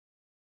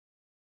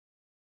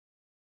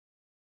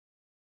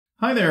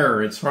Hi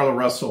there, it's Harlow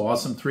Russell,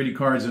 Awesome 3D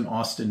Cards in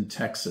Austin,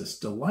 Texas.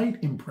 Delight,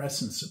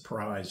 impress, and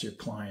surprise your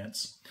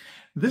clients.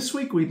 This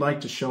week we'd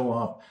like to show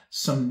off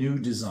some new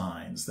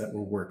designs that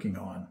we're working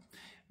on.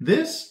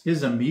 This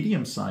is a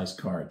medium-sized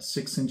card,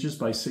 6 inches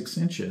by 6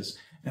 inches,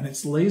 and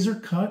it's laser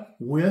cut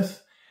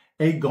with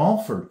a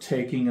golfer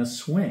taking a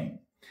swing.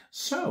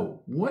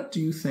 So, what do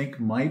you think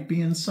might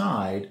be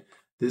inside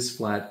this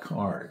flat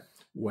card?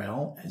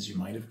 Well, as you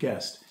might have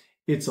guessed,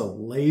 it's a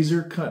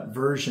laser cut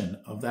version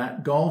of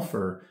that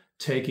golfer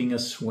taking a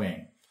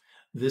swing.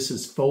 This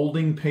is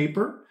folding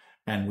paper,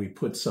 and we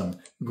put some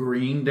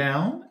green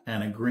down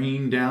and a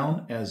green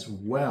down as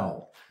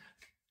well.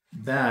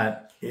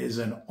 That is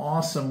an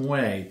awesome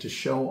way to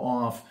show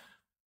off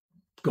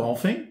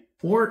golfing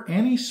or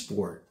any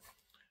sport.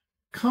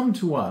 Come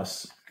to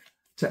us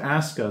to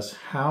ask us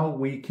how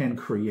we can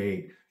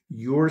create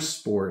your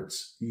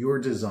sports, your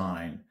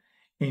design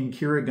in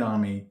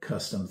Kirigami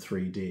Custom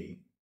 3D.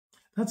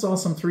 That's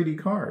Awesome 3D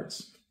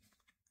Cards.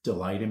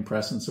 Delight,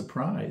 impress, and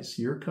surprise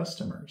your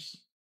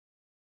customers.